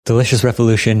Delicious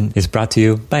Revolution is brought to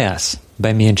you by us,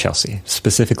 by me and Chelsea,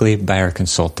 specifically by our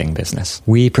consulting business.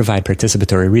 We provide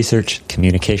participatory research,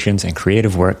 communications, and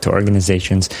creative work to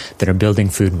organizations that are building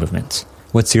food movements.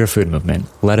 What's your food movement?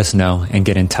 Let us know and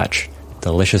get in touch.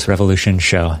 Delicious Revolution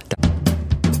Show.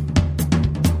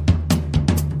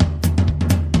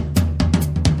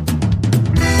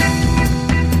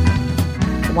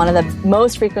 One of the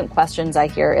most frequent questions I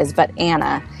hear is, but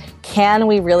Anna, can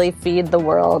we really feed the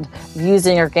world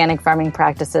using organic farming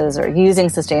practices or using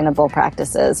sustainable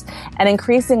practices? And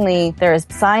increasingly, there is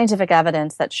scientific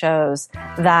evidence that shows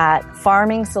that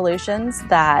farming solutions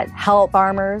that help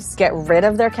farmers get rid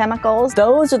of their chemicals,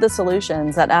 those are the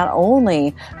solutions that not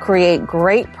only create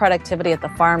great productivity at the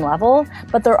farm level,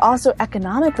 but they're also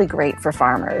economically great for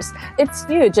farmers. It's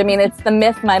huge. I mean, it's the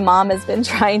myth my mom has been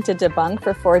trying to debunk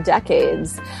for 4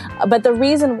 decades. But the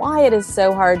reason why it is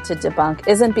so hard to debunk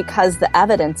isn't because the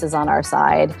evidence is on our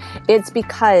side. It's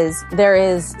because there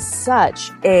is such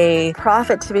a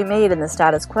profit to be made in the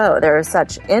status quo. There are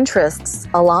such interests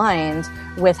aligned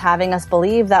with having us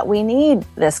believe that we need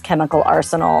this chemical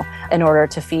arsenal in order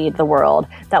to feed the world,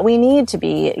 that we need to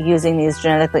be using these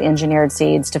genetically engineered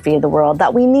seeds to feed the world,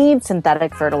 that we need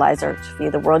synthetic fertilizer to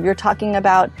feed the world. You're talking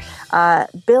about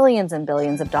billions and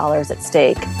billions of dollars at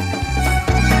stake.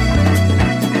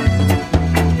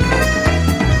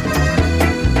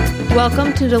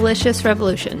 Welcome to Delicious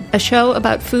Revolution, a show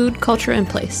about food, culture, and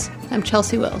place. I'm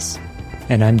Chelsea Wills.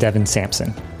 And I'm Devin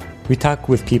Sampson. We talk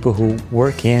with people who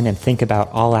work in and think about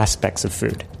all aspects of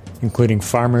food, including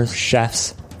farmers,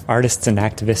 chefs, artists, and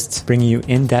activists, bringing you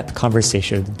in-depth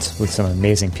conversations with some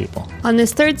amazing people. On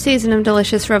this 3rd season of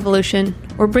Delicious Revolution,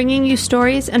 we're bringing you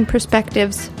stories and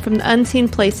perspectives from the unseen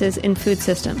places in food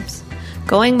systems,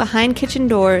 going behind kitchen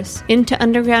doors, into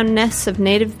underground nests of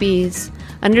native bees,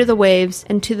 under the waves,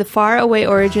 and to the faraway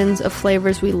origins of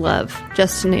flavors we love,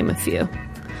 just to name a few.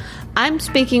 I'm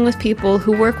speaking with people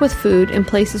who work with food in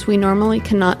places we normally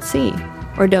cannot see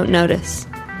or don't notice.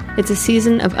 It's a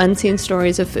season of unseen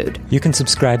stories of food. You can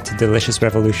subscribe to Delicious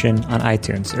Revolution on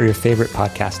iTunes or your favorite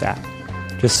podcast app.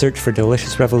 Just search for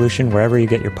Delicious Revolution wherever you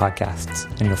get your podcasts,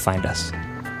 and you'll find us.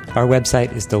 Our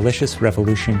website is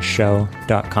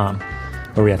deliciousrevolutionshow.com,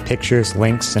 where we have pictures,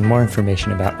 links, and more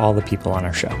information about all the people on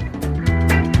our show.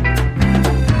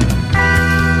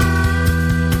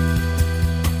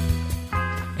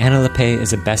 Anna Lepay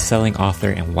is a best-selling author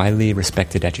and widely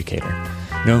respected educator,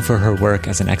 known for her work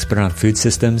as an expert on food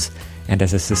systems and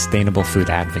as a sustainable food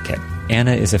advocate.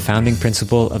 Anna is a founding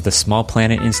principal of the Small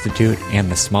Planet Institute and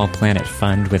the Small Planet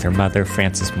Fund with her mother,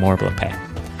 Frances Moore Lepay.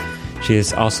 She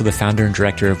is also the founder and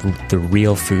director of the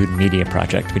Real Food Media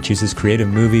Project, which uses creative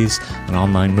movies, an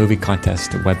online movie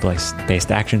contest, a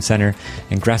web-based action center,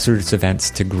 and grassroots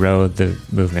events to grow the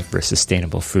movement for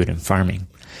sustainable food and farming.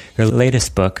 Her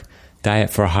latest book,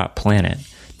 Diet for a Hot Planet,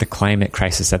 The Climate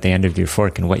Crisis at the End of Your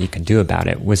Fork and What You Can Do About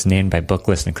It, was named by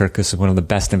Booklist and Kirkus as one of the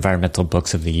best environmental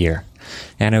books of the year.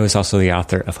 Anna is also the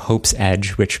author of Hope's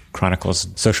Edge, which chronicles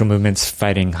social movements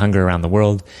fighting hunger around the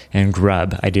world, and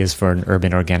Grub, Ideas for an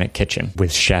Urban Organic Kitchen,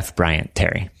 with Chef Bryant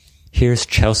Terry. Here's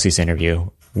Chelsea's interview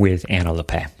with Anna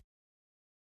Lepay.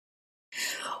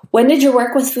 When did your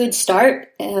work with food start,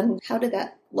 and how did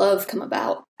that love come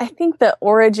about? I think the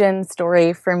origin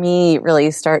story for me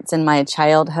really starts in my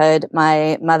childhood.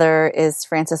 My mother is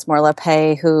Frances Moore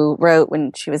Lepay, who wrote,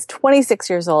 when she was 26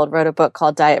 years old, wrote a book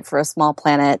called Diet for a Small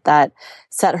Planet that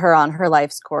set her on her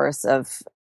life's course of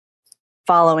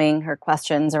following her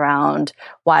questions around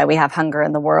why we have hunger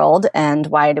in the world and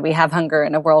why do we have hunger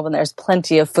in a world when there's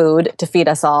plenty of food to feed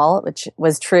us all, which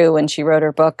was true when she wrote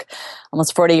her book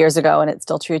almost 40 years ago, and it's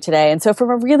still true today. And so from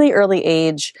a really early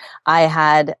age, I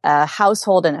had a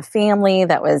household and a family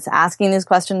that was asking these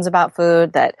questions about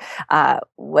food, that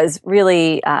was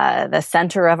really the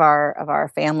center of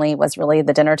our family was really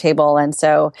the dinner table. And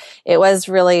so it was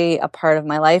really a part of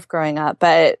my life growing up.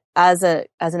 But as an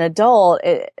adult,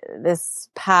 this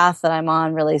path that I'm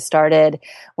on really started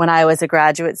when I was a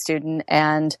graduate student,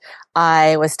 and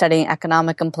I was studying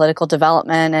economic and political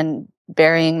development and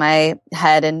burying my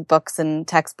head in books and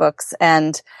textbooks.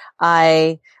 And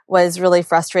I was really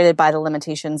frustrated by the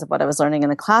limitations of what I was learning in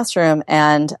the classroom.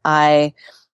 And I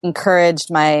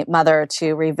encouraged my mother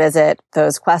to revisit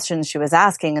those questions she was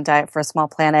asking in Diet for a Small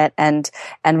Planet and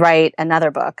write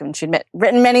another book. And she'd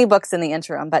written many books in the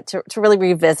interim, but to really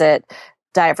revisit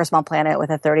Diet for a Small Planet with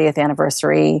a 30th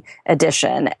anniversary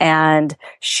edition. And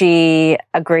she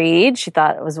agreed. She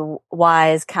thought it was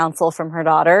wise counsel from her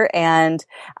daughter. And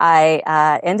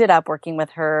I ended up working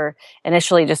with her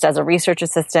initially just as a research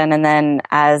assistant, and then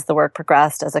as the work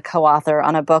progressed as a co-author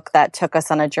on a book that took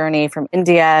us on a journey from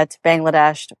India to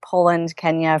Bangladesh to Poland,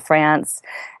 Kenya, France,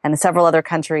 and several other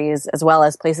countries, as well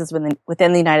as places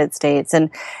within the United States. And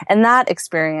that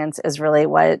experience is really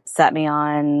what set me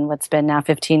on what's been now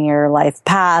 15-year life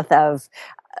path of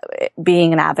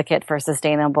being an advocate for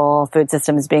sustainable food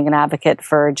systems, being an advocate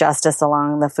for justice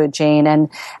along the food chain.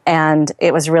 And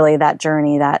it was really that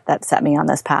journey that set me on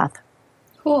this path.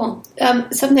 Cool.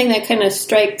 Something that kind of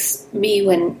strikes me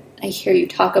when I hear you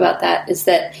talk about that is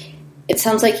that it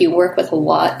sounds like you work with a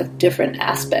lot of different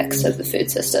aspects of the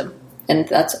food system. And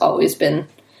that's always been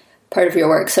part of your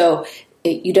work. So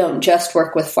you don't just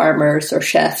work with farmers or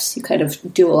chefs. You kind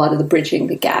of do a lot of the bridging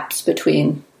the gaps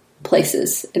between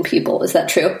places and people. Is that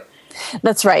true?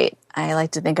 That's right. I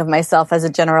like to think of myself as a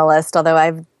generalist, although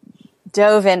I've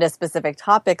dove into specific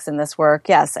topics in this work.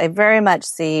 Yes, I very much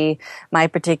see my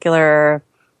particular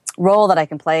role that I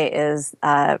can play is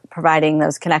providing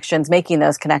those connections, making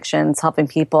those connections, helping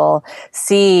people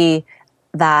see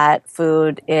that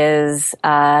food is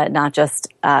not just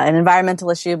an environmental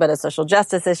issue, but a social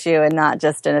justice issue, and not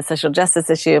just a social justice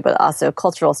issue, but also a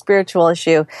cultural, spiritual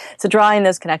issue. So drawing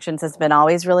those connections has been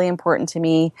always really important to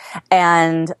me,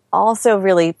 and also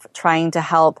really trying to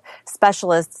help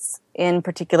specialists in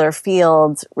particular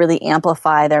fields really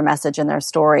amplify their message and their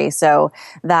story, so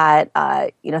that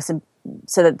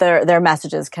so that their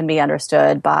messages can be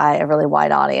understood by a really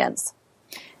wide audience.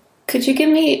 Could you give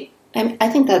me? I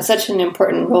think that's such an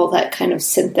important role, that kind of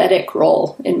synthetic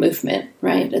role in movement,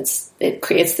 right? It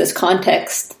creates this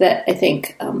context that I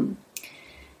think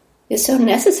is so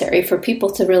necessary for people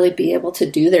to really be able to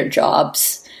do their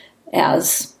jobs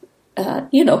as,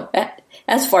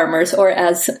 as farmers, or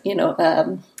as,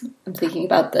 I'm thinking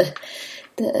about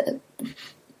the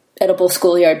edible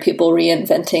schoolyard people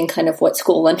reinventing kind of what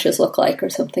school lunches look like or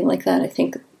something like that. I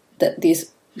think that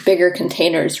these bigger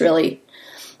containers really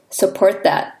support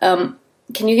that.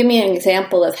 Can you give me an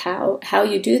example of how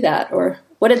you do that, or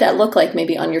what did that look like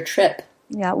maybe on your trip?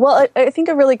 Yeah, well, I think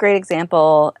a really great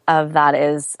example of that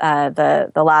is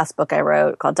the last book I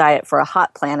wrote called Diet for a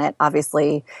Hot Planet,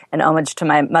 obviously an homage to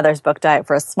my mother's book, Diet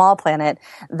for a Small Planet,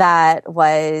 that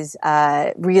was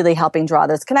really helping draw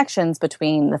those connections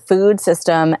between the food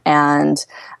system and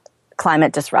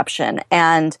climate disruption.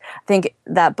 And I think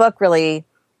that book really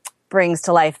brings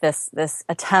to life this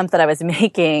attempt that I was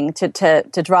making to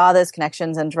draw those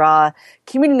connections and draw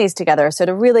communities together. So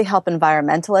to really help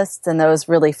environmentalists and those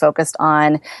really focused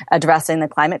on addressing the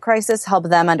climate crisis, help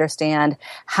them understand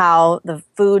how the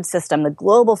food system, the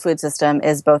global food system,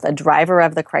 is both a driver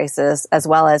of the crisis as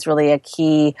well as really a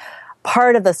key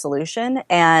part of the solution,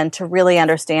 and to really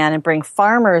understand and bring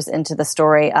farmers into the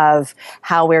story of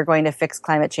how we're going to fix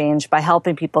climate change by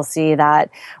helping people see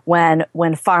that when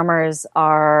farmers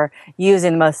are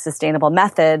using the most sustainable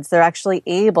methods, they're actually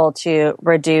able to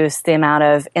reduce the amount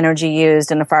of energy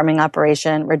used in a farming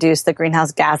operation, reduce the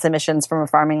greenhouse gas emissions from a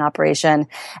farming operation,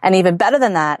 and even better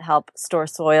than that, help store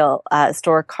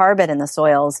carbon in the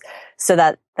soils, so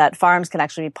that farms can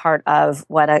actually be part of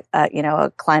what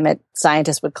a climate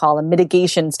scientist would call a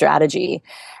mitigation strategy.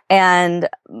 And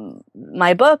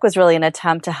my book was really an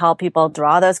attempt to help people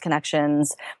draw those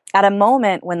connections at a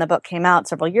moment when the book came out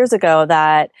several years ago,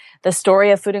 that the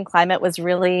story of food and climate was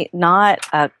really not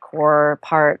a core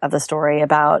part of the story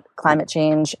about climate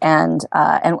change and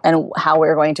how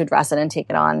we're going to address it and take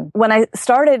it on. When I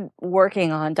started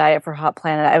working on Diet for a Hot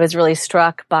Planet, I was really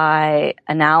struck by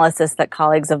analysis that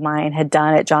colleagues of mine had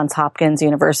done at Johns Hopkins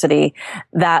University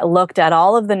that looked at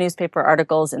all of the newspaper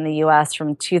articles in the U.S.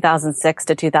 from 2006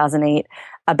 to 2008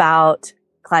 about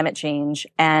climate change,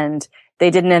 and they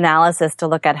did an analysis to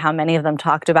look at how many of them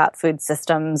talked about food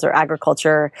systems or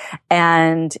agriculture,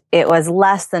 and it was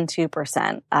less than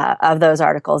 2% of those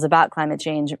articles about climate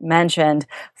change mentioned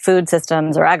food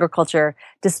systems or agriculture,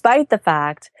 despite the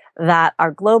fact that our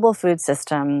global food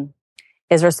system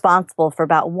is responsible for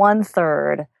about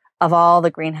 1/3 of all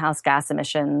the greenhouse gas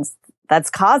emissions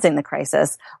that's causing the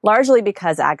crisis, largely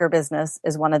because agribusiness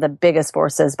is one of the biggest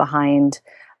forces behind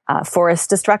forest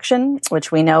destruction,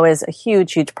 which we know is a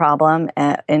huge, huge problem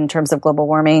in terms of global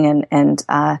warming and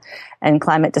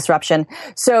climate disruption.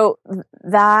 So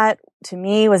that, to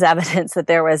me, was evidence that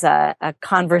there was a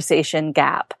conversation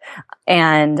gap.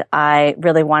 And I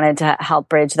really wanted to help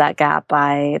bridge that gap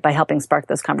by helping spark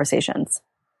those conversations.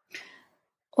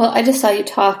 Well, I just saw you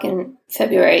talk in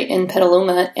February in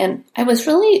Petaluma, and I was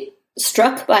really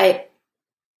struck by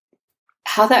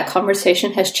how that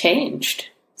conversation has changed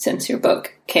since your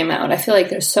book came out. I feel like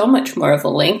there's so much more of a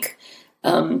link.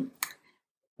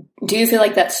 Do you feel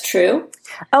like that's true?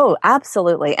 Oh,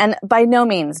 absolutely. And by no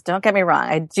means, don't get me wrong,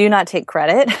 I do not take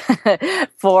credit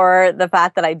for the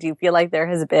fact that I do feel like there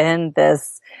has been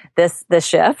this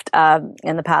shift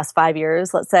in the past 5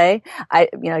 years, let's say. I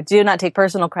do not take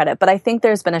personal credit, but I think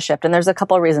there's been a shift, and there's a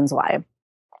couple of reasons why.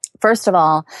 First of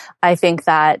all, I think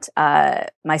that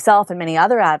myself and many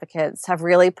other advocates have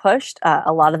really pushed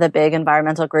a lot of the big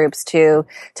environmental groups to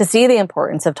see the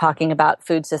importance of talking about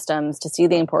food systems, to see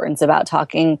the importance about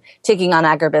taking on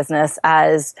agribusiness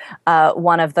as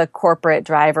one of the corporate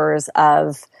drivers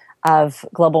of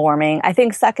global warming. I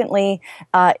think, secondly,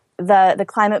 the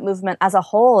climate movement as a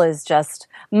whole is just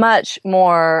much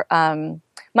more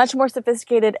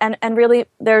sophisticated, and really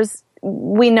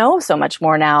we know so much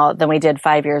more now than we did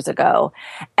 5 years ago.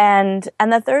 And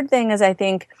the third thing is, I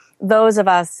think those of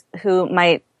us who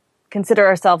might consider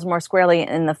ourselves more squarely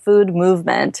in the food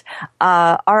movement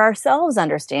are ourselves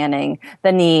understanding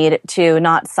the need to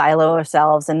not silo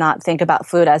ourselves and not think about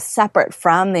food as separate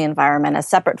from the environment, as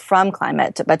separate from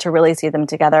climate, but to really see them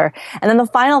together. And then the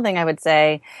final thing I would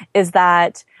say is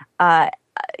that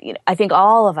I think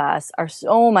all of us are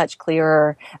so much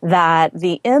clearer that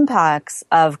the impacts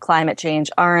of climate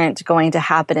change aren't going to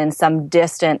happen in some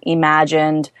distant,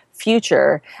 imagined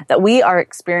future, that we are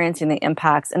experiencing the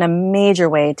impacts in a major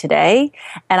way today.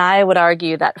 And I would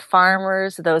argue that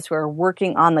farmers, those who are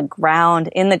working on the ground,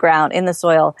 in the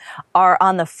soil, are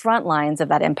on the front lines of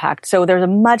that impact. So there's a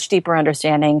much deeper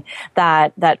understanding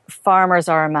that farmers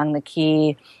are among the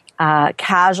key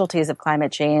casualties of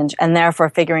climate change, and therefore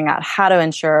figuring out how to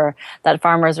ensure that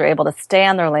farmers are able to stay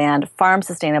on their land, farm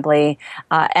sustainably,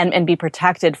 and be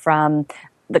protected from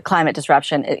the climate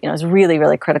disruption. Is really,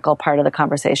 really critical part of the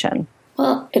conversation.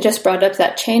 Well, it just brought up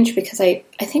that change because I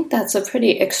think that's a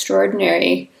pretty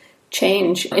extraordinary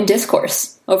change in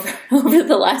discourse over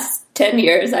the last 10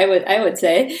 years, I would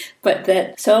say, but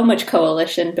that so much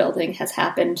coalition building has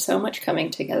happened, so much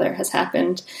coming together has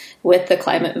happened with the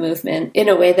climate movement in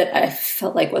a way that I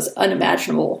felt like was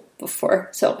unimaginable before.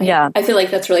 So yeah, I feel like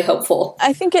that's really hopeful.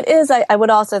 I think it is. I would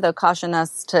also, though, caution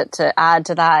us to add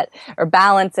to that or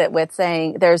balance it with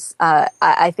saying there's,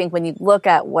 I think when you look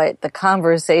at what the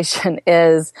conversation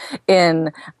is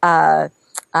in the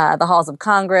halls of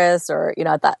Congress or,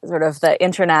 at that sort of the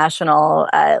international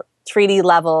treaty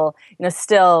level,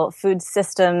 still food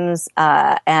systems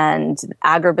and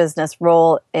agribusiness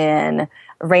role in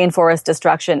rainforest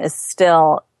destruction is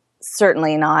still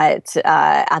certainly not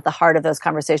at the heart of those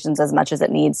conversations as much as it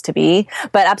needs to be.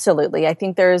 But absolutely, I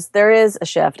think there is a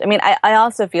shift. I mean, I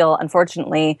also feel,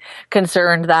 unfortunately,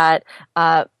 concerned that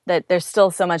that there's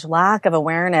still so much lack of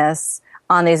awareness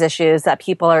on these issues that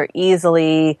people are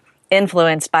easily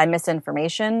influenced by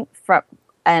misinformation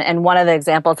and one of the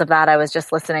examples of that, I was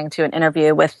just listening to an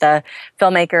interview with the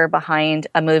filmmaker behind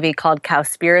a movie called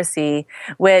Cowspiracy,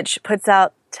 which puts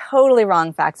out totally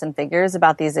wrong facts and figures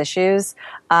about these issues,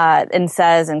 and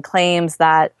says and claims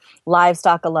that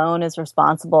livestock alone is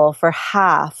responsible for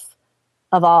half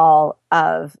of all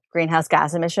of greenhouse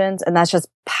gas emissions. And that's just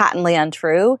patently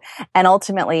untrue. And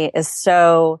ultimately is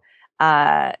so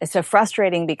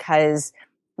frustrating because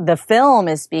the film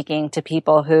is speaking to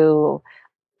people who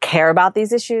care about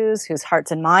these issues, whose hearts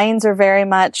and minds are very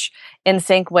much in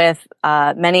sync with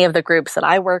many of the groups that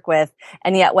I work with.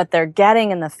 And yet what they're getting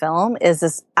in the film is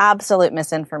this absolute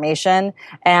misinformation.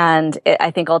 And I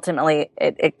think ultimately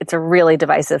it's a really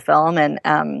divisive film.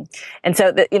 And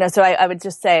so, so I would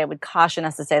just say, I would caution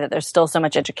us to say that there's still so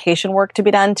much education work to be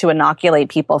done to inoculate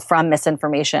people from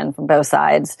misinformation from both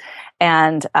sides.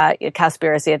 And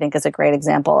Cowspiracy, I think, is a great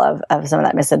example of some of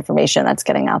that misinformation that's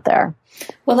getting out there.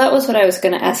 Well, that was what I was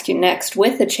going to ask you next.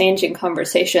 With the changing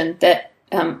conversation that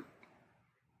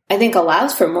I think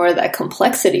allows for more of that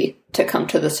complexity to come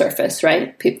to the surface,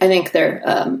 right? I think there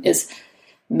is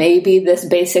maybe this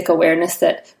basic awareness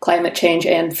that climate change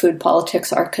and food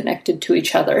politics are connected to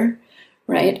each other,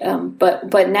 right?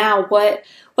 But now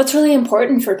what's really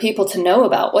important for people to know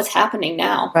about what's happening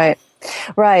now?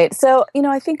 Right. So,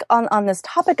 I think on this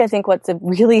topic, I think what's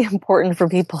really important for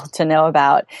people to know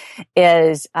about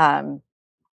is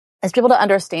people to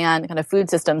understand kind of food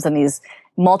systems and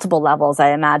multiple levels.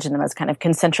 I imagine them as kind of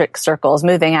concentric circles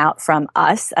moving out from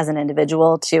us as an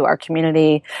individual to our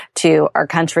community, to our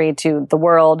country, to the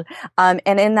world. And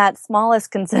in that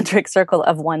smallest concentric circle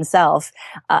of oneself,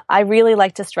 I really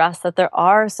like to stress that there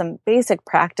are some basic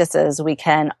practices we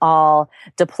can all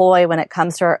deploy when it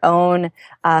comes to our own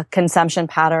consumption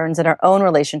patterns and our own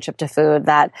relationship to food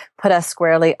that put us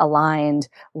squarely aligned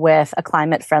with a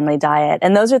climate-friendly diet.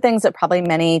 And those are things that probably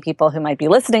many people who might be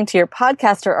listening to your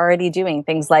podcast are already doing.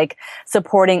 Things like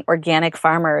supporting organic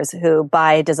farmers who,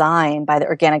 by design, by the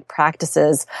organic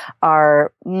practices,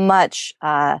 are much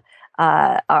better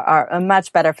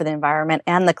for the environment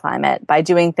and the climate. By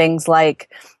doing things like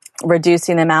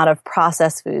reducing the amount of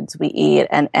processed foods we eat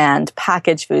and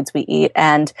packaged foods we eat.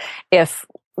 And if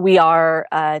we are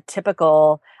a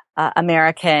typical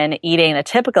American eating a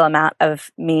typical amount of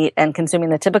meat and consuming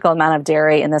the typical amount of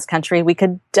dairy in this country, we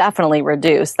could definitely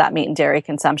reduce that meat and dairy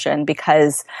consumption,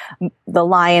 because the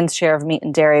lion's share of meat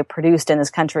and dairy produced in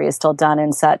this country is still done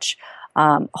in such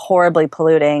horribly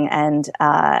polluting and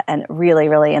really,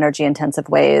 really energy intensive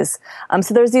ways.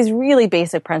 So there's these really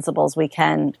basic principles we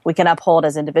can uphold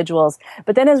as individuals.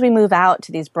 But then as we move out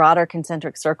to these broader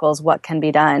concentric circles, what can be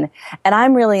done? And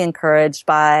I'm really encouraged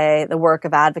by the work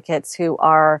of advocates who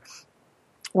are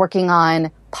working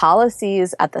on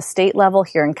policies at the state level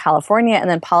here in California, and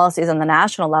then policies on the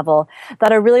national level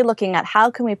that are really looking at how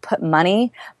can we put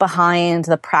money behind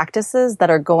the practices that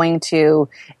are going to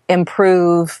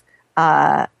improve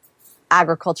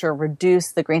agriculture,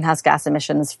 reduce the greenhouse gas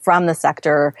emissions from the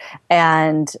sector,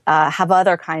 and have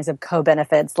other kinds of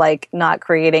co-benefits, like not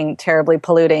creating terribly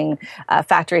polluting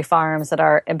factory farms that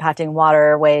are impacting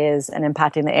waterways and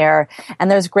impacting the air.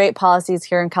 And there's great policies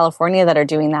here in California that are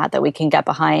doing that we can get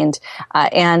behind.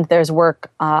 And there's work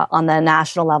on the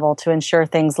national level to ensure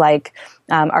things like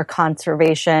our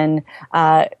conservation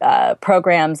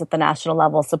programs at the national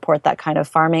level support that kind of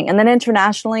farming. And then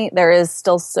internationally, there is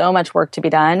still so much work to be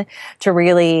done to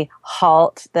really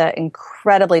halt the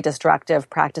incredibly destructive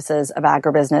practices of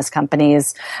agribusiness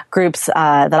companies. Groups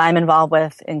that I'm involved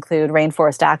with include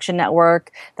Rainforest Action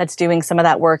Network, that's doing some of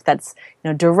that work that's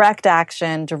direct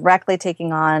action, directly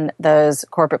taking on those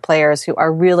corporate players who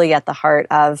are really at the heart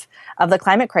of the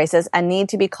climate crisis and need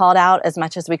to be called out as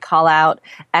much as we call out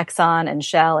Exxon and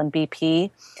Shell and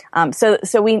BP.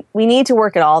 So we need to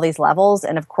work at all these levels.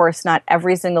 And of course, not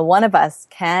every single one of us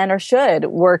can or should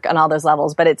work on all those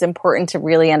levels, but it's important to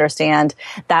really understand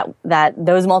that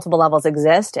those multiple levels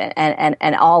exist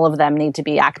and all of them need to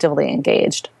be actively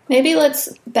engaged. Maybe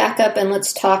let's back up and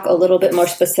let's talk a little bit more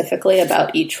specifically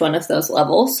about each one of those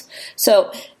levels.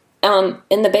 So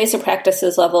in the basic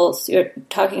practices levels, you're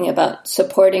talking about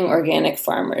supporting organic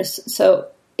farmers. So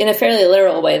in a fairly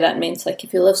literal way, that means like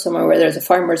if you live somewhere where there's a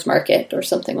farmer's market or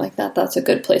something like that, that's a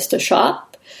good place to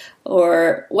shop.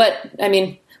 Or what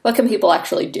can people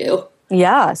actually do?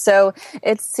 Yeah, so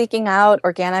it's seeking out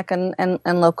organic and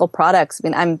local products. I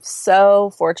mean, I'm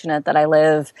so fortunate that I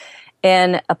live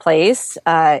in a place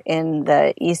in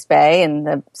the East Bay, in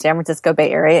the San Francisco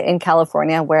Bay Area in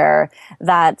California, where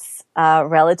that's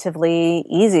relatively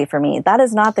easy for me. That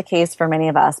is not the case for many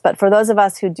of us. But for those of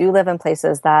us who do live in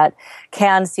places that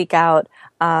can seek out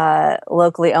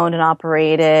locally owned and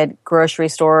operated grocery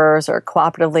stores or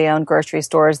cooperatively owned grocery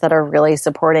stores that are really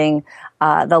supporting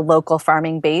the local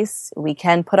farming base, we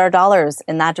can put our dollars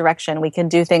in that direction. We can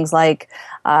do things like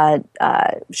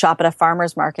shop at a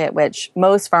farmer's market, which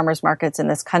most farmer's markets in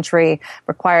this country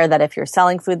require that if you're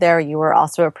selling food there, you are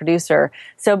also a producer.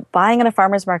 So buying at a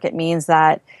farmer's market means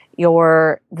that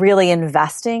you're really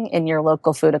investing in your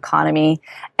local food economy.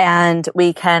 And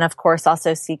we can, of course,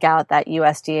 also seek out that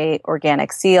USDA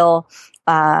organic seal.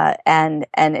 And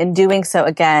in doing so,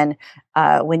 again,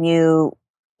 when you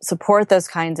support those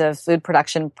kinds of food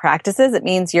production practices, it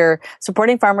means you're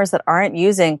supporting farmers that aren't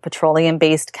using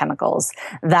petroleum-based chemicals,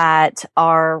 that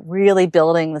are really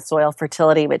building the soil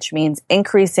fertility, which means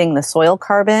increasing the soil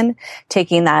carbon,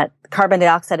 taking that carbon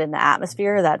dioxide in the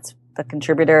atmosphere that's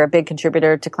a big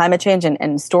contributor to climate change,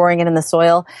 and storing it in the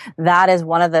soil. That is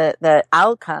one of the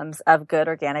outcomes of good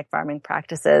organic farming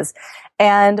practices.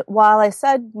 And while I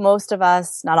said most of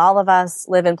us, not all of us,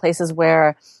 live in places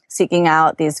where seeking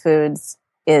out these foods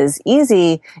is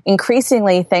easy,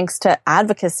 increasingly, thanks to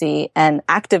advocacy and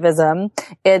activism,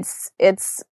 it's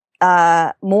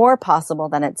more possible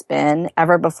than it's been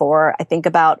ever before. I think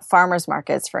about farmers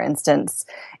markets, for instance.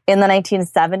 In the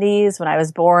 1970s, when I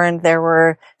was born, there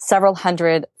were several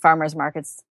hundred farmers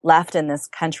markets left in this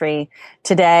country.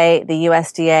 Today, the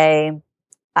USDA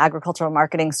Agricultural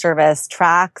Marketing Service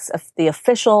tracks the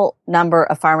official number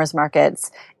of farmers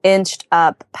markets inched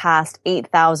up past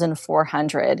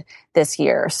 8,400 this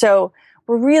year. So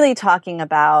we're really talking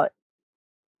about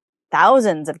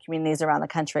thousands of communities around the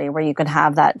country where you can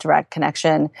have that direct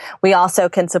connection. We also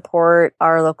can support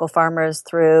our local farmers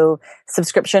through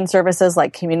subscription services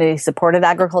like community supported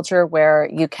agriculture, where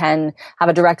you can have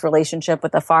a direct relationship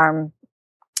with the farm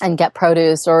and get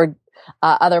produce or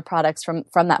other products from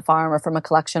that farm or from a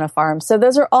collection of farms. So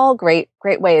those are all great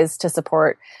ways to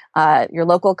support your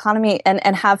local economy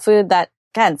and have food that,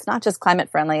 again, it's not just climate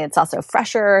friendly, it's also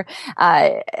fresher,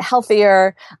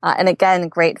 healthier, and again,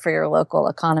 great for your local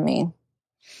economy.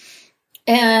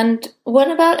 And what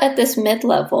about at this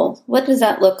mid-level? What does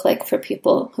that look like for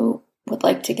people who would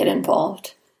like to get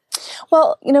involved?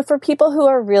 Well, for people who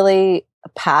are really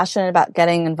passionate about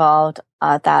getting involved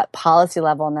at that policy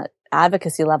level and that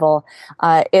advocacy level,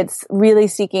 it's really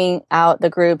seeking out the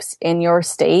groups in your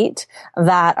state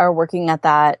that are working at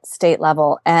that state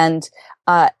level. And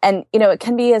it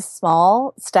can be a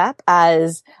small step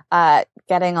as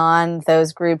getting on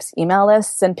those groups' email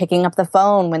lists and picking up the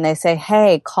phone when they say,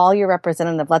 hey, call your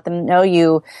representative, let them know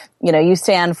you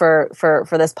stand for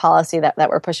this policy that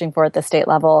we're pushing for at the state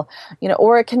level.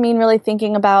 Or it can mean really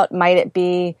thinking about, might it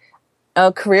be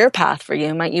a career path for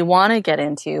you? Might you want to get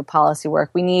into policy work?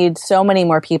 We need so many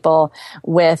more people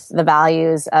with the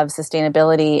values of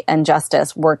sustainability and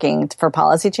justice working for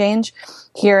policy change.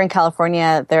 Here in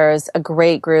California, there's a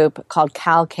great group called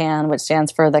CalCAN, which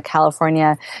stands for the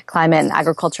California Climate and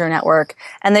Agriculture Network.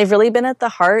 And they've really been at the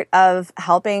heart of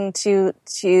helping to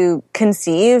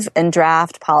conceive and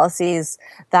draft policies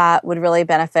that would really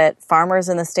benefit farmers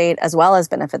in the state as well as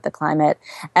benefit the climate.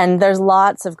 And there's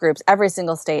lots of groups. Every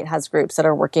single state has groups that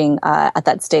are working at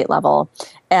that state level.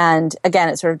 And again,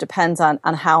 it sort of depends on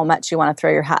how much you want to throw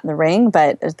your hat in the ring,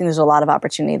 but I think there's a lot of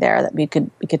opportunity there that we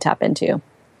could tap into.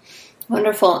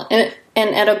 Wonderful. And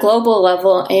at a global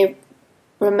level, I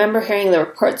remember hearing the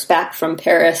reports back from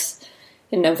Paris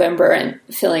in November and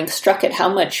feeling struck at how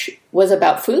much was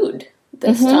about food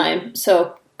this time.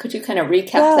 So could you kind of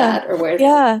recap that or where?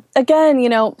 Yeah. Again,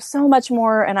 so much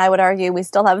more. And I would argue we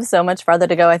still have so much farther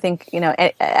to go. I think,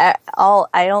 I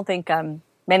don't think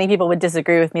many people would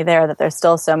disagree with me there that there's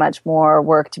still so much more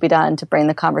work to be done to bring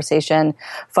the conversation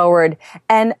forward.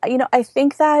 And, I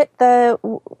think that the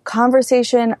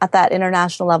conversation at that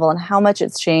international level and how much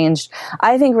it's changed,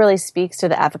 I think really speaks to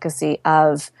the efficacy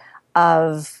of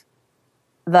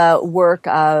the work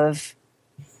of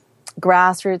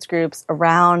grassroots groups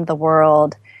around the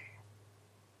world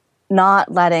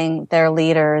not letting their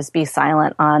leaders be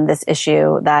silent on this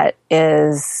issue that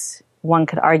is, one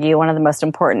could argue, one of the most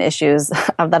important issues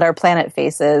that our planet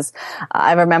faces.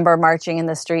 I remember marching in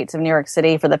the streets of New York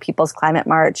City for the People's Climate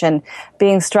March and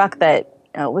being struck that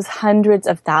it was hundreds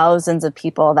of thousands of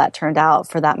people that turned out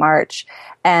for that march.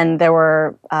 And there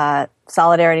were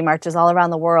solidarity marches all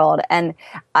around the world. And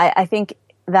I think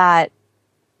that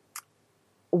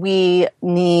we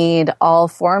need all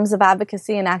forms of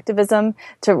advocacy and activism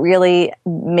to really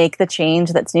make the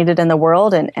change that's needed in the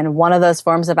world. And one of those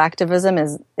forms of activism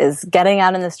is getting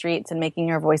out in the streets and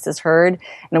making our voices heard.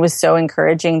 And it was so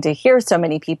encouraging to hear so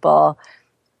many people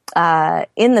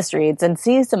in the streets and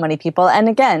see so many people. And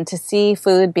again, to see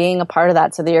food being a part of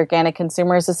that. So the Organic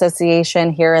Consumers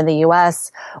Association here in the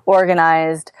U.S.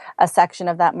 organized a section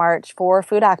of that march for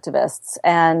food activists.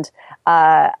 And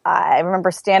I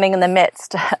remember standing in the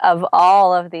midst of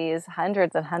all of these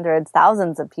hundreds and hundreds,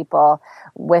 thousands of people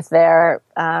with their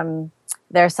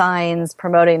signs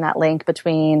promoting that link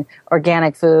between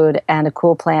organic food and a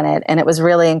cool planet. And it was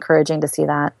really encouraging to see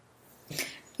that.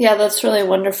 Yeah, that's really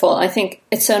wonderful. I think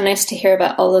it's so nice to hear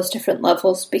about all those different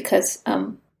levels because, part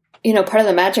of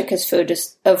the magic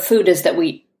of food is that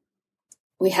we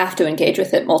have to engage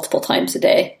with it multiple times a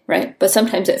day, right? But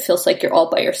sometimes it feels like you're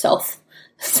all by yourself.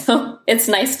 So it's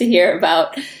nice to hear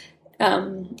about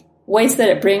ways that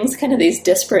it brings kind of these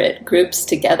disparate groups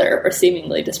together or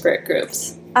seemingly disparate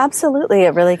groups. Absolutely,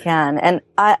 it really can. And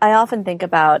I often think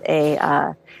about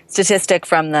a statistic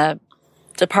from the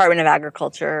Department of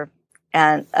Agriculture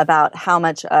and about how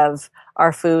much of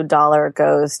our food dollar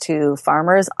goes to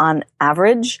farmers on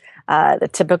average, the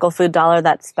typical food dollar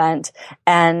that's spent.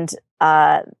 And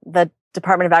the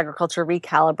Department of Agriculture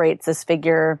recalibrates this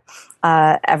figure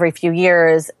every few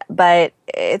years, but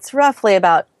it's roughly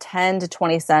about 10 to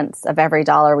 20 cents of every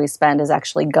dollar we spend is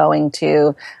actually going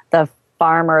to the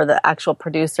farmer, the actual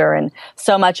producer, and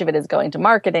so much of it is going to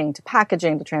marketing, to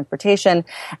packaging, to transportation.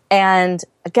 And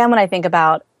again, when I think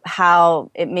about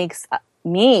how it makes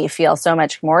me feel so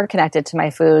much more connected to my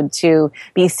food to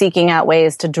be seeking out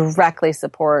ways to directly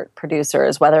support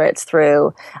producers, whether it's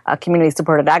through a community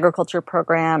supported agriculture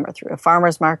program or through a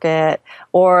farmer's market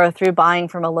or through buying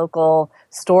from a local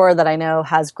store that I know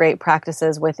has great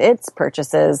practices with its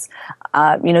purchases.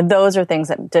 Those are things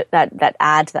that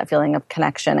add to that feeling of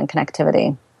connection and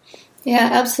connectivity. Yeah,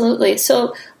 absolutely.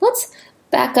 So let's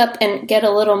back up and get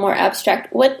a little more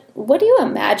abstract. What do you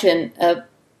imagine a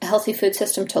healthy food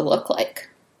system to look like?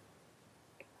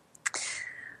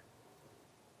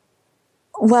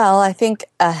 Well, I think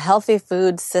a healthy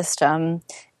food system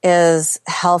is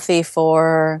healthy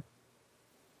for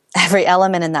every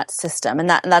element in that system. And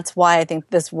that's why I think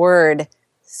this word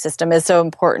system is so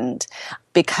important,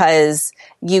 because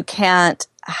you can't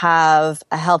have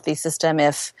a healthy system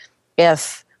if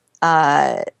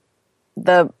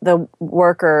the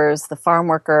workers, the farm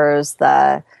workers,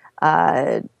 the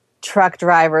truck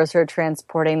drivers who are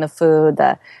transporting the food,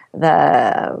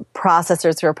 the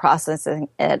processors who are processing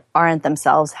it aren't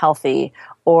themselves healthy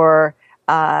or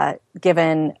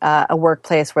given a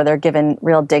workplace where they're given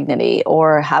real dignity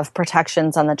or have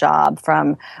protections on the job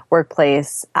from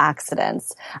workplace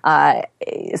accidents.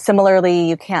 Similarly,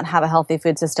 you can't have a healthy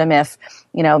food system if,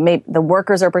 maybe the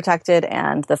workers are protected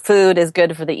and the food is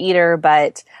good for the eater,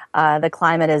 but the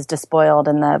climate is despoiled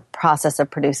in the process of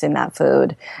producing that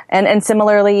food. And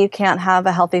similarly, you can't have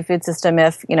a healthy food system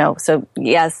if, so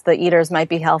yes, the eaters might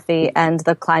be healthy and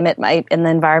the climate and the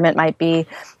environment might be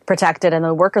protected and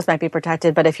the workers might be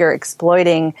protected. But if you're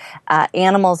exploiting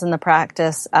animals in the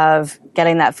practice of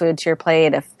getting that food to your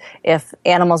plate, if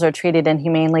animals are treated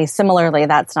inhumanely, similarly,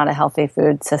 that's not a healthy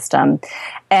food system.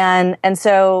 And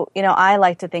so, I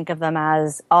like to think of them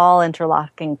as all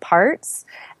interlocking parts.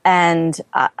 And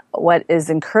what is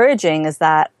encouraging is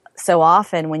that so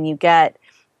often when you get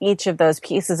each of those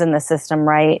pieces in the system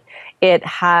right, it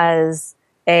has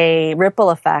a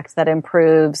ripple effect that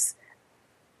improves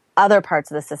other parts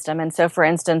of the system. And so, for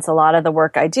instance, a lot of the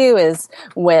work I do is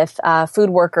with food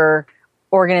worker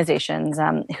organizations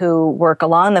who work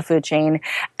along the food chain.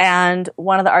 And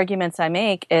one of the arguments I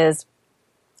make is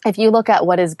if you look at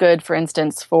what is good, for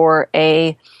instance, for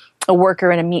a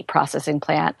worker in a meat processing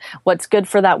plant, what's good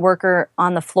for that worker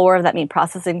on the floor of that meat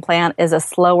processing plant is a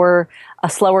slower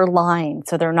line.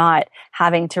 So they're not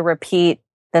having to repeat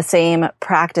the same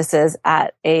practices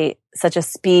at such a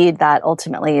speed that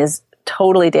ultimately is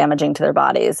totally damaging to their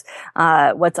bodies.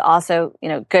 What's also,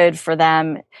 good for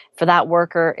them, for that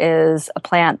worker, is a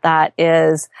plant that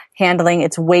is handling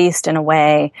its waste in a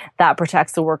way that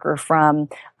protects the worker from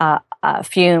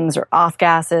fumes or off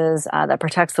gases, that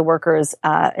protects the workers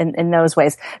in those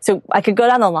ways. So I could go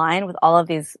down the line with all of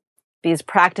these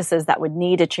practices that would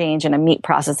need to change in a meat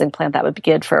processing plant that would be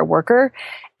good for a worker.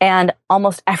 And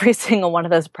almost every single one of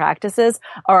those practices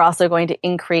are also going to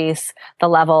increase the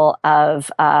level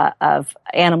of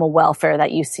animal welfare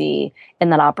that you see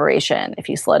in that operation. If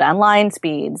you slow down line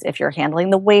speeds, if you're handling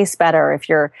the waste better, if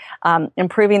you're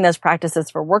improving those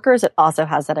practices for workers, it also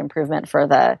has that improvement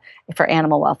for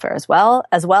animal welfare as well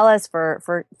as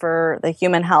for the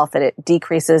human health. That it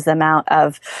decreases the amount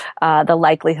of the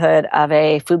likelihood of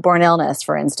a foodborne illness,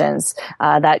 for instance,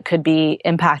 that could be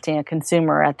impacting a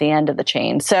consumer at the end of the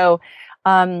chain. So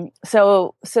often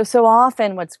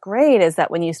what's great is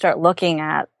that when you start looking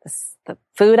at the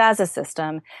food as a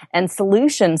system and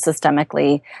solutions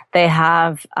systemically, they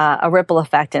have a ripple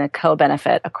effect and a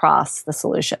co-benefit across the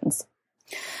solutions.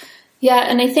 Yeah,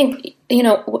 and I think,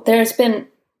 I'm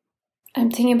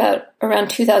thinking about around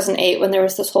 2008 when there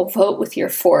was this whole vote with your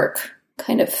fork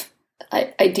kind of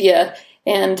idea.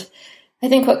 And I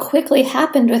think what quickly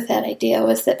happened with that idea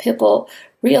was that people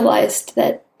realized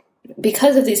that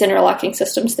because of these interlocking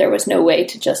systems, there was no way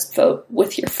to just vote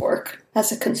with your fork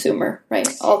as a consumer, right?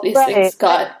 All these things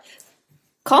got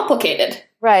complicated.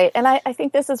 Right. And I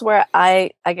think this is where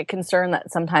I get concerned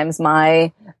that sometimes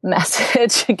my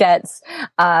message gets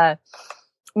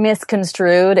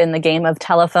misconstrued in the game of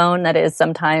telephone that is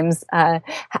sometimes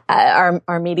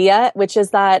our media, which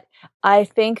is that I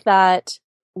think that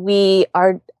we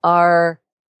are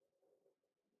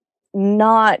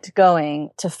not going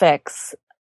to fix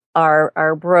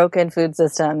our broken food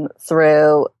system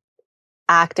through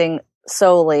acting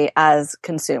solely as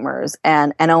consumers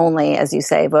and only, as you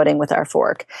say, voting with our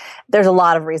fork. There's a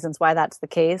lot of reasons why that's the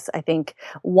case. I think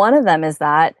one of them is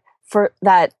that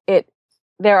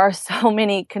there are so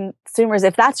many consumers,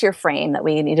 if that's your frame that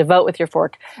we need to vote with your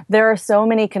fork, there are so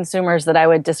many consumers that I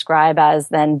would describe as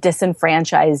then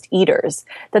disenfranchised eaters,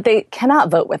 that they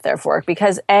cannot vote with their fork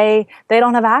because A, they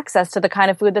don't have access to the kind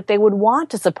of food that they would want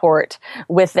to support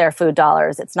with their food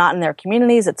dollars. It's not in their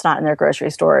communities. It's not in their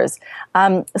grocery stores.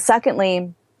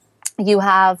 Secondly, you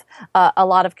have a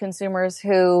lot of consumers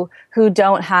who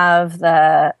don't have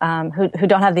the who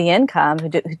don't have the income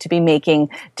to be making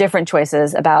different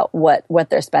choices about what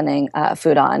they're spending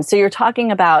food on. So you're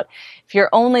talking about if you're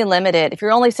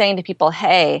only saying to people,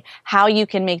 hey, how you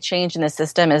can make change in the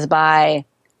system is by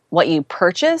what you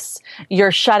purchase,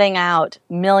 you're shutting out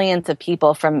millions of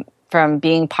people from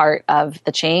being part of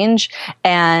the change,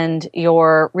 and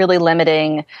you're really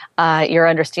limiting your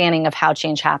understanding of how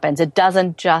change happens. It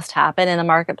doesn't just happen in the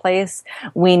marketplace.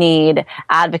 We need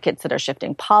advocates that are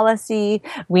shifting policy.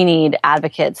 We need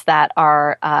advocates that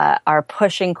are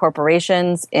pushing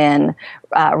corporations in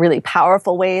really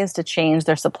powerful ways to change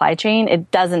their supply chain.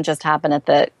 It doesn't just happen at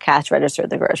the cash register at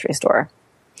the grocery store.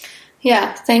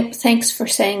 Yeah, thanks for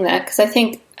saying that, because I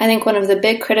think one of the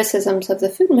big criticisms of the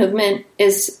food movement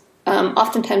is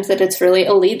oftentimes that it's really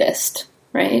elitist,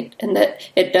 right? And that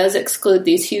it does exclude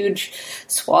these huge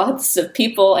swaths of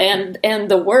people and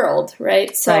the world,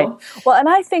 right? So, right. Well, and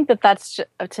I think that's,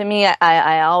 to me,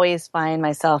 I always find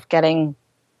myself getting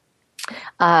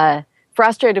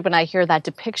frustrated when I hear that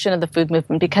depiction of the food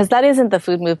movement, because that isn't the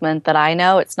food movement that I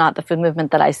know. It's not the food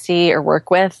movement that I see or work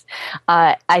with.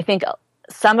 I think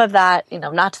some of that,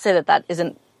 not to say that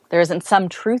there isn't some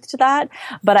truth to that,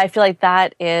 but I feel like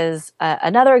that is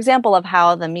another example of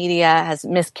how the media has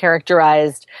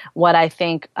mischaracterized what I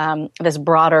think this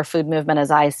broader food movement,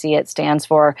 as I see it, stands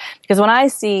for. Because when I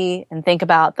see and think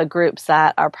about the groups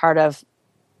that are part of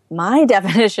my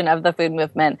definition of the food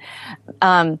movement,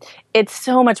 it's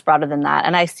so much broader than that.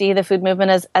 And I see the food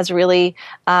movement as really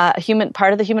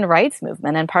part of the human rights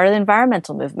movement and part of the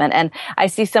environmental movement. And I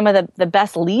see some of the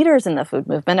best leaders in the food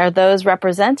movement are those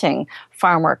representing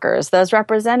farm workers, those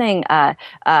representing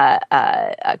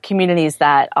communities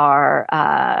that are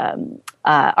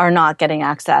not getting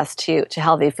access to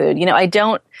healthy food. I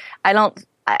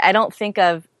don't think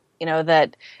of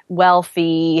that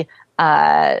wealthy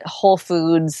Whole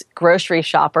Foods grocery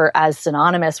shopper as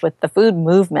synonymous with the food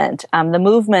movement. The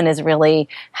movement is really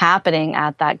happening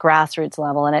at that grassroots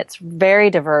level, and it's very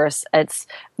diverse. It's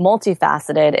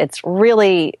multifaceted. It's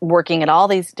really working at all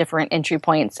these different entry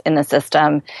points in the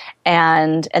system,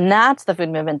 and that's the food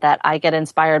movement that I get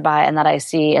inspired by, and that I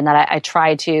see, and that I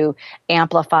try to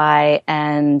amplify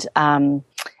and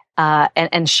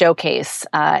showcase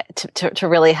to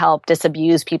really help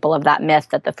disabuse people of that myth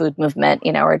that the food movement,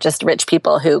 are just rich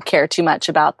people who care too much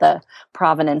about the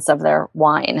provenance of their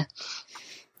wine.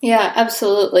 Yeah,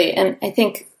 absolutely. And I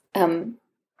think,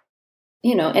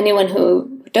 anyone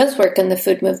who does work in the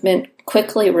food movement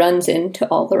quickly runs into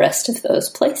all the rest of those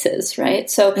places, right?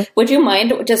 So would you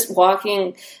mind just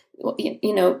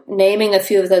naming a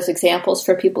few of those examples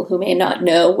for people who may not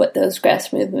know what those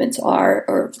grass movements are,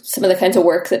 or some of the kinds of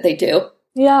work that they do?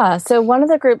 Yeah. So one of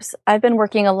the groups I've been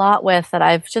working a lot with that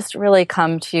I've just really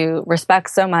come to respect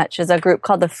so much is a group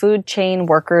called the Food Chain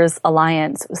Workers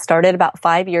Alliance. It was started about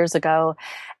 5 years ago.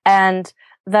 And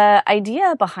the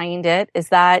idea behind it is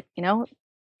that,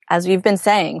 as we've been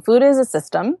saying, food is a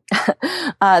system.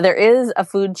 There is a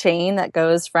food chain that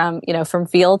goes from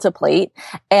field to plate,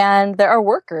 and there are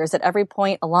workers at every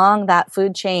point along that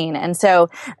food chain. And so,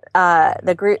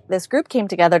 this group came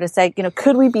together to say,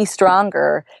 could we be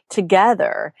stronger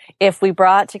together if we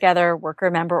brought together worker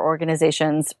member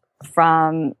organizations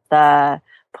from the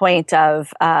point of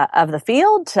the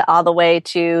field to all the way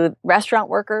to restaurant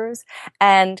workers?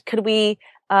 And could we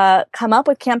come up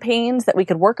with campaigns that we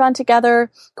could work on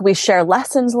together? Could we share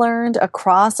lessons learned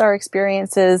across our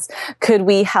experiences? Could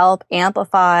we help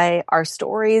amplify our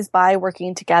stories by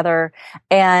working together?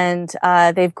 And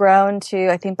they've grown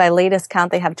to, I think by latest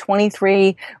count, they have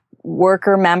 23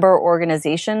 worker member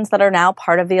organizations that are now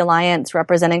part of the alliance,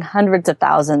 representing hundreds of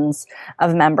thousands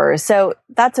of members. So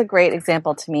that's a great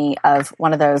example to me of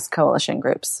one of those coalition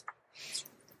groups.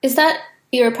 Is that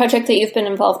your project that you've been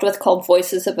involved with called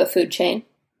Voices of a Food Chain?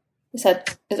 Are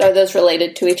those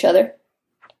related to each other?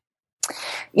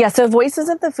 Yeah, so Voices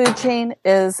of the Food Chain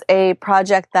is a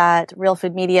project that Real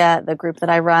Food Media, the group that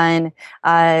I run,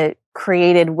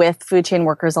 created with Food Chain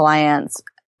Workers Alliance,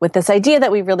 with this idea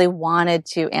that we really wanted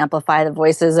to amplify the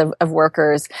voices of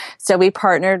workers. So we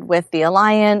partnered with the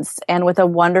Alliance and with a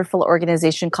wonderful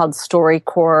organization called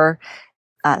StoryCorps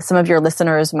some of your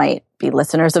listeners might be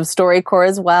listeners of StoryCorps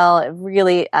as well. A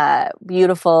really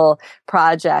beautiful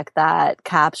project that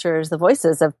captures the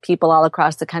voices of people all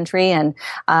across the country. And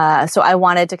so I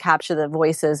wanted to capture the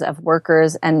voices of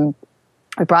workers, and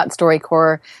we brought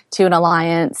StoryCorps to an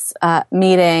alliance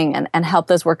meeting and helped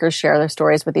those workers share their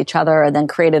stories with each other, and then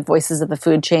created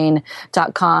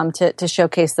voicesofthefoodchain.com to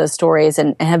showcase those stories,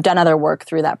 and have done other work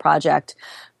through that project.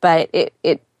 But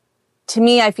it to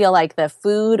me, I feel like the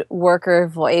food worker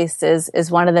voice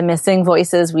is one of the missing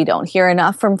voices. We don't hear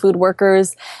enough from food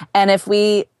workers. And if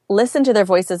we listened to their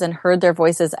voices and heard their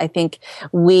voices, I think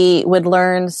we would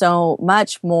learn so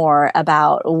much more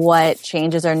about what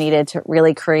changes are needed to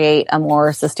really create a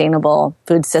more sustainable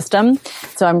food system.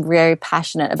 So I'm very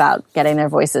passionate about getting their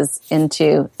voices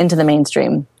into the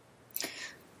mainstream.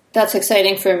 That's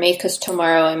exciting for me because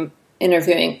tomorrow I'm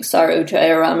interviewing Saru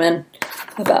Jayaraman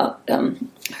about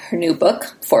her new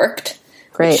book, Forked.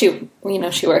 Great. She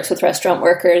works with restaurant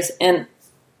workers, and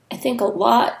I think a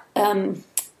lot.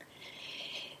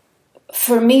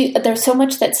 For me, there's so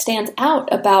much that stands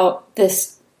out about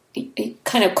this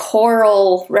kind of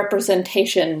choral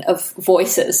representation of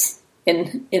voices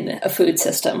in a food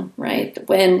system, right?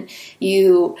 I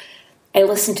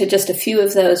listened to just a few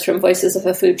of those from Voices of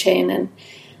a Food Chain, and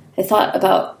I thought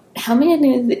about how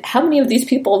many of these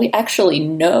people we actually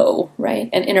know, right,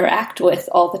 and interact with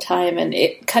all the time, and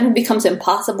it kind of becomes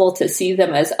impossible to see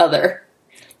them as other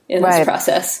in this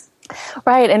process.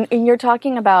 Right. And you're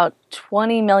talking about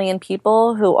 20 million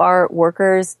people who are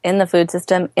workers in the food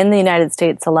system in the United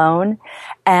States alone.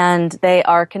 And they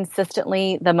are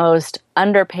consistently the most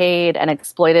underpaid and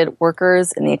exploited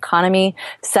workers in the economy.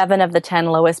 7 of the 10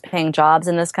 lowest paying jobs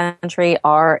in this country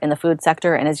are in the food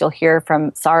sector. And as you'll hear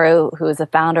from Saru, who is the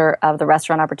founder of the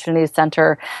Restaurant Opportunities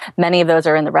Center, many of those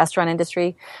are in the restaurant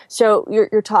industry. So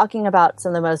you're talking about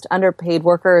some of the most underpaid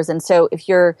workers. And so if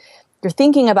you're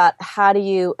thinking about how do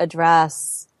you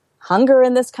address hunger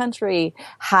in this country,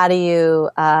 how do you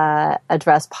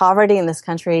address poverty in this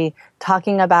country,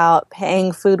 talking about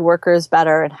paying food workers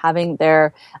better and having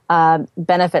their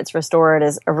benefits restored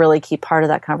is a really key part of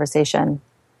that conversation.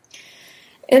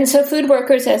 And so food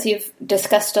workers, as you've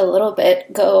discussed a little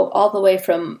bit, go all the way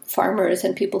from farmers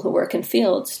and people who work in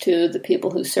fields to the people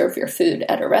who serve your food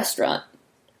at a restaurant.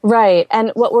 Right.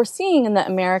 And what we're seeing in the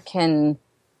American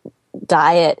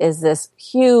diet is this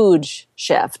huge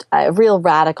shift, a real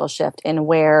radical shift in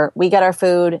where we get our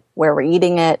food, where we're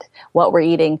eating it, what we're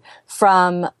eating,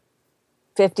 from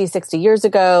 50, 60 years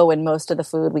ago when most of the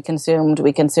food we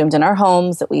consumed in our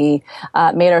homes that we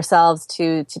made ourselves,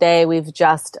 to today we've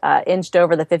just inched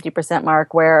over the 50%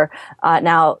 mark, where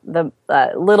now the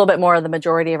little bit more of the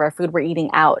majority of our food we're eating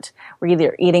out. We're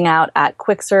either eating out at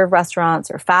quick serve restaurants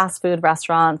or fast food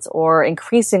restaurants, or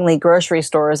increasingly grocery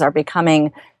stores are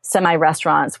becoming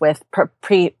semi-restaurants with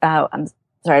grocery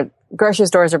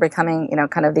stores are becoming,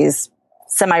 kind of these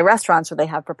semi-restaurants where they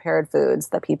have prepared foods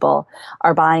that people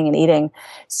are buying and eating.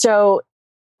 So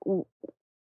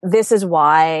this is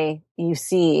why you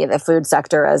see the food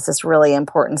sector as this really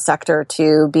important sector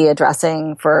to be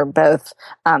addressing for both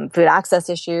food access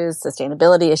issues,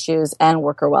 sustainability issues, and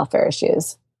worker welfare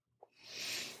issues.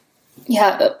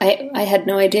 Yeah, I had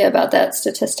no idea about that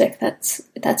statistic.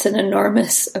 That's an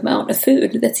enormous amount of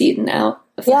food that's eaten out.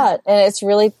 Yeah, and it's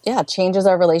really changes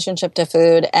our relationship to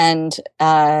food, and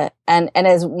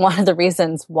is one of the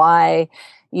reasons why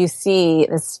you see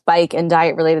the spike in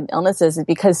diet-related illnesses, is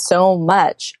because so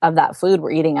much of that food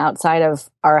we're eating outside of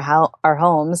our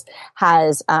homes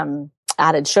has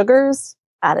added sugars,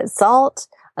 added salt,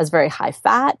 has very high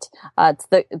fat.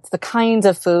 It's the kinds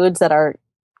of foods that are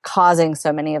causing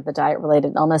so many of the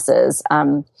diet-related illnesses,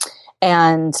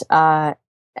 and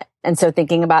so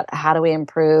thinking about how do we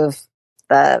improve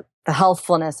the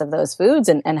healthfulness of those foods,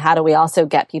 and how do we also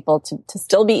get people to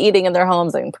still be eating in their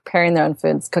homes and preparing their own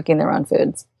foods, cooking their own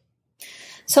foods.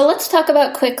 So let's talk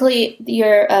about quickly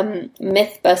your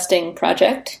myth-busting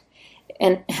project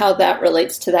and how that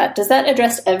relates to that. Does that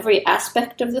address every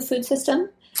aspect of the food system?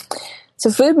 So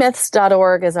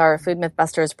foodmyths.org is our Food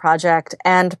Mythbusters project,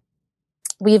 and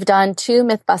we've done 2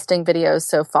 myth-busting videos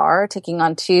so far, taking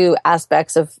on 2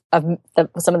 aspects of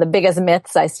some of the biggest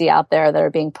myths I see out there that are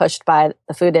being pushed by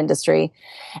the food industry.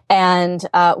 And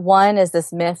one is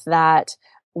this myth that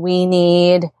we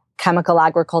need chemical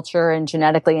agriculture and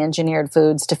genetically engineered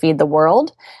foods to feed the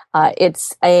world.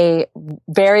 It's a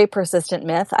very persistent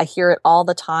myth. I hear it all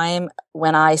the time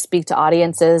when I speak to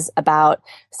audiences about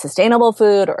sustainable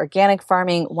food or organic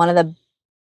farming. One of the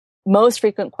most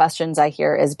frequent questions I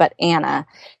hear is, but Anna,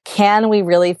 can we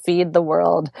really feed the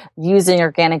world using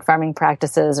organic farming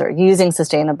practices or using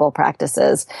sustainable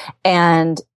practices?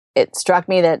 And it struck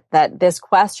me that this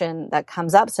question that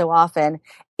comes up so often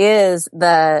is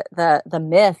the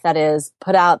myth that is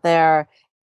put out there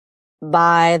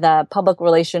by the public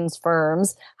relations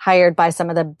firms hired by some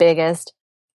of the biggest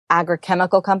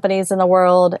agrochemical companies in the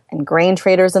world and grain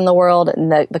traders in the world,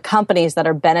 and the companies that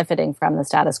are benefiting from the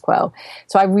status quo.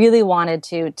 So I really wanted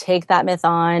to take that myth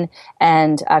on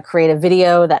and create a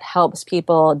video that helps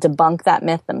people debunk that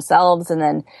myth themselves, and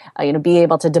then be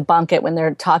able to debunk it when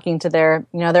they're talking to their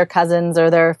their cousins or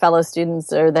their fellow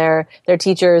students or their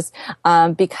teachers.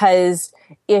 Because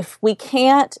if we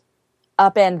can't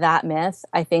upend that myth,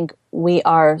 I think we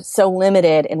are so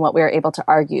limited in what we are able to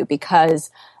argue, because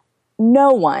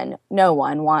no one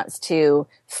wants to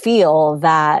feel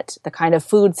that the kind of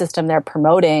food system they're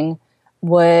promoting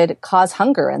would cause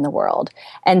hunger in the world.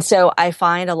 And so I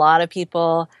find a lot of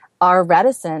people are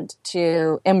reticent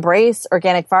to embrace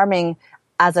organic farming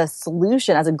as a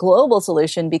solution, as a global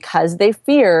solution, because they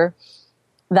fear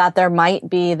that there might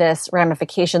be this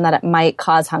ramification that it might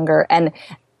cause hunger. And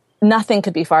nothing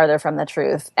could be farther from the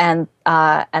truth, and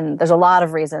there's a lot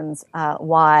of reasons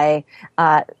why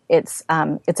it's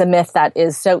a myth that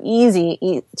is so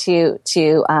easy to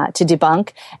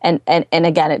debunk, and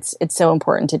again, it's so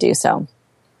important to do so.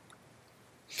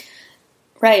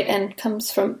 Right, and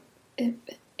comes from.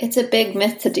 It's a big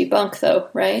myth to debunk, though,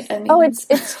 right? I mean,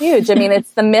 it's huge. I mean, it's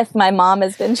the myth my mom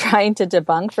has been trying to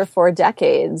debunk for 4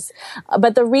 decades.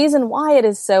 But the reason why it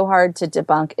is so hard to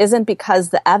debunk isn't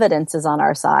because the evidence is on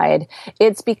our side.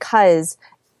 It's because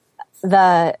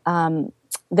there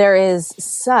is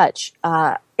such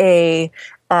a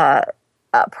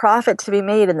profit to be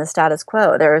made in the status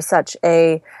quo. There is such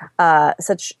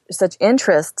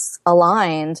interests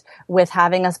aligned with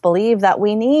having us believe that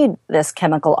we need this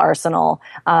chemical arsenal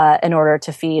in order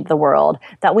to feed the world,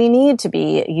 that we need to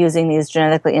be using these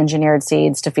genetically engineered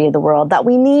seeds to feed the world, that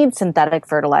we need synthetic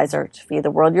fertilizer to feed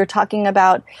the world. You're talking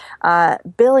about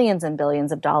billions and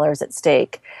billions of dollars at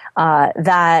stake,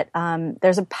 that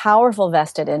there's a powerful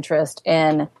vested interest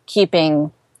in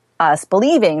keeping us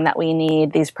believing that we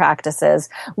need these practices,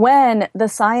 when the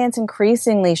science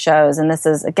increasingly shows, and this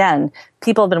is, again,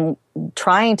 people have been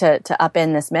trying to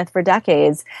upend this myth for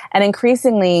decades, and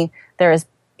increasingly there is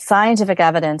scientific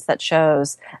evidence that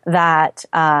shows that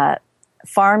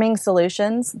farming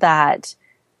solutions that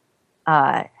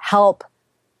help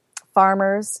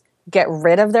farmers get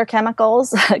rid of their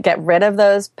chemicals, get rid of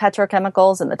those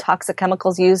petrochemicals and the toxic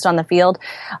chemicals used on the field,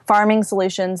 farming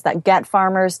solutions that get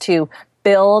farmers to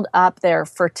build up their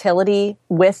fertility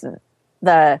with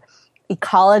the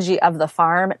ecology of the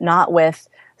farm, not with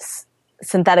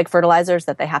synthetic fertilizers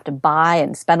that they have to buy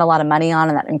and spend a lot of money on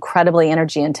and that incredibly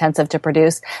energy intensive to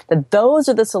produce, that those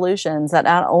are the solutions that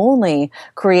not only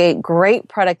create great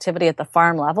productivity at the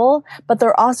farm level, but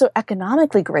they're also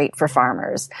economically great for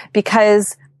farmers,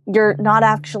 because you're not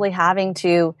actually having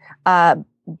to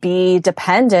be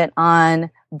dependent on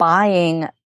buying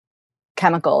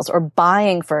chemicals or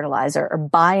buying fertilizer or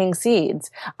buying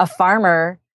seeds. A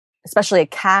farmer, especially a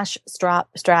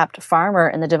cash-strapped farmer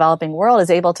in the developing world, is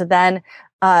able to then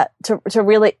to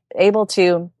really able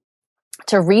to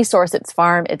resource its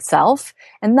farm itself,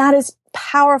 and that is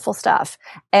powerful stuff.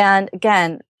 And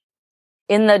again,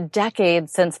 in the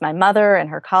decades since my mother and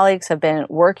her colleagues have been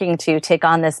working to take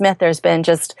on this myth, there's been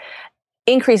just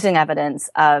increasing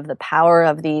evidence of the power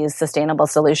of these sustainable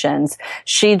solutions.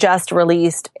 She just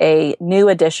released a new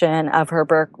edition of her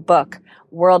book,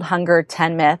 World Hunger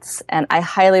 10 Myths, and I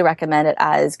highly recommend it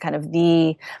as kind of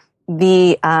the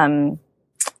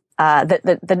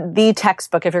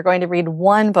textbook. If you're going to read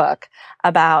one book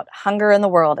about hunger in the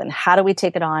world and how do we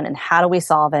take it on and how do we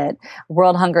solve it,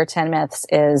 World Hunger 10 Myths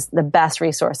is the best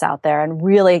resource out there and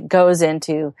really goes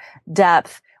into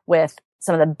depth with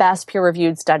some of the best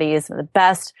peer-reviewed studies, some of the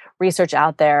best research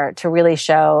out there to really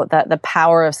show the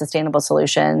power of sustainable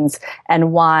solutions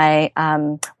and why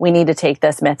we need to take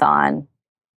this myth on.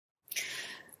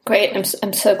 Great.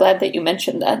 I'm so glad that you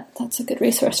mentioned that. That's a good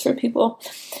resource for people.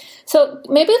 So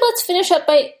maybe let's finish up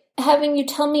by having you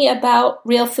tell me about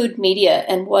Real Food Media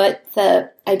and what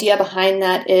the idea behind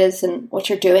that is and what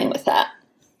you're doing with that.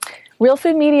 Real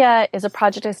Food Media is a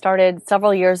project I started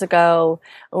several years ago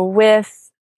with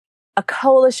a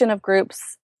coalition of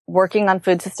groups working on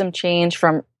food system change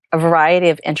from a variety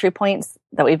of entry points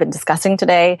that we've been discussing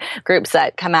today, groups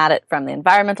that come at it from the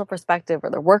environmental perspective or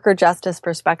the worker justice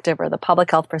perspective or the public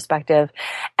health perspective.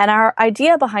 And our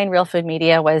idea behind Real Food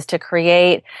Media was to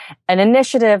create an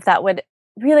initiative that would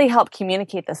really help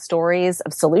communicate the stories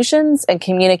of solutions and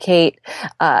communicate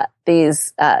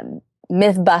these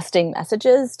myth-busting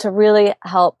messages to really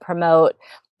help promote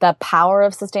the power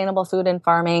of sustainable food and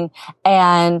farming,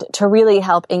 and to really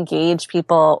help engage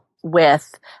people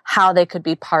with how they could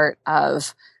be part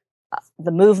of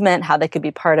the movement, how they could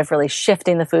be part of really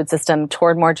shifting the food system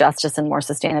toward more justice and more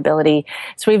sustainability.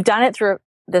 So we've done it through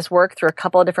this work through a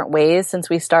couple of different ways since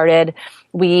we started.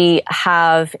 We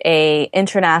have a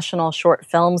international short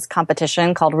films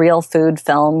competition called Real Food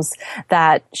Films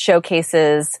that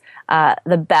showcases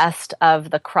the best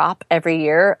of the crop every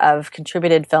year of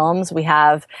contributed films. We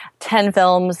have 10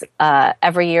 films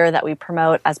every year that we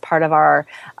promote as part of our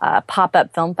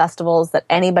pop-up film festivals that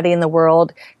anybody in the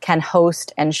world can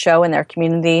host and show in their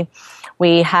community.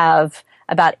 We have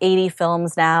about 80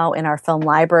 films now in our film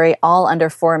library, all under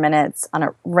 4 minutes on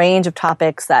a range of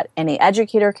topics that any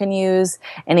educator can use,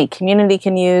 any community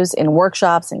can use in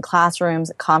workshops, in classrooms,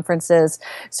 at conferences.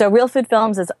 So Real Food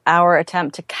Films is our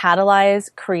attempt to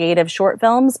catalyze creative short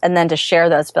films and then to share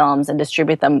those films and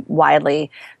distribute them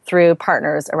widely through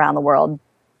partners around the world.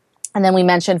 And then we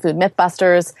mentioned Food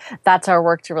Mythbusters. That's our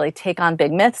work to really take on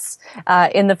big myths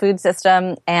in the food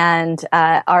system. And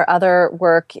our other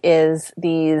work is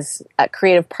these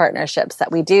creative partnerships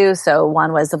that we do. So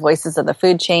one was the Voices of the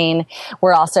Food Chain.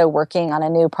 We're also working on a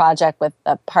new project with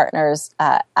partners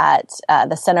at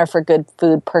the Center for Good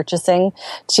Food Purchasing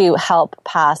to help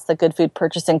pass the good food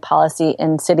purchasing policy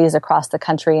in cities across the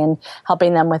country and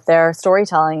helping them with their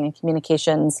storytelling and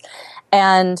communications.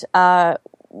 And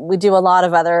we do a lot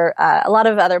of other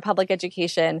public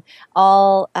education,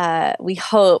 all we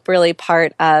hope really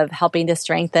part of helping to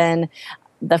strengthen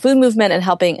the food movement and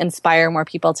helping inspire more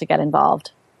people to get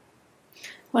involved.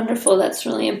 Wonderful. That's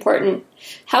really important.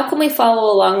 How can we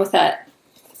follow along with that?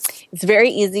 It's very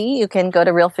easy. You can go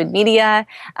to Real Food Media.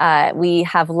 We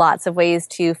have lots of ways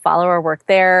to follow our work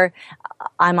there.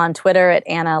 I'm on Twitter at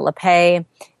Anna Lepay.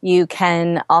 You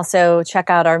can also check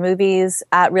out our movies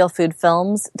at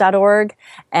realfoodfilms.org.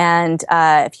 And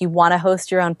if you want to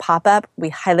host your own pop-up, we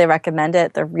highly recommend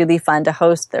it. They're really fun to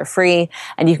host. They're free.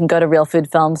 And you can go to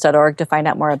realfoodfilms.org to find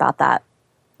out more about that.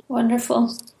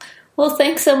 Wonderful. Well,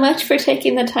 thanks so much for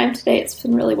taking the time today. It's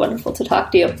been really wonderful to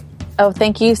talk to you. Oh,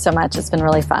 thank you so much. It's been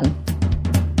really fun.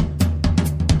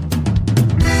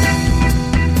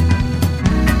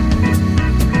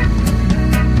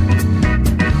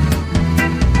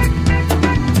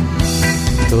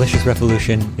 Delicious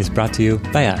Revolution is brought to you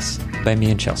by us, by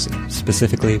me and Chelsea,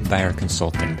 specifically by our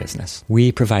consulting business.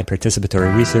 We provide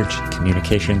participatory research,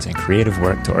 communications, and creative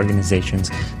work to organizations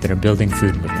that are building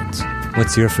food movements.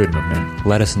 What's your food movement?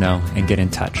 Let us know and get in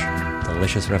touch.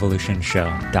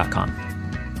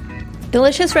 DeliciousRevolutionShow.com.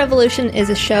 Delicious Revolution is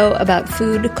a show about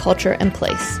food, culture, and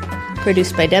place,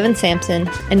 produced by Devin Sampson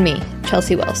and me,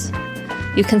 Chelsea Wells.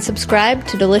 You can subscribe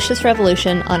to Delicious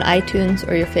Revolution on iTunes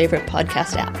or your favorite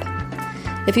podcast app.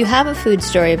 If you have a food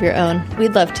story of your own,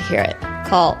 we'd love to hear it.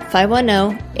 Call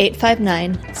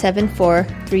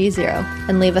 510-859-7430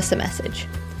 and leave us a message.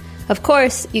 Of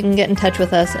course, you can get in touch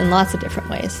with us in lots of different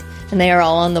ways, and they are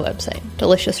all on the website,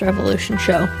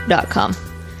 DeliciousRevolutionShow.com.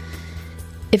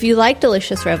 If you like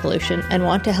Delicious Revolution and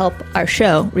want to help our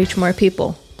show reach more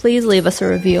people, please leave us a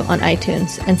review on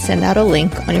iTunes and send out a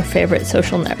link on your favorite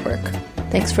social network.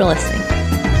 Thanks for listening.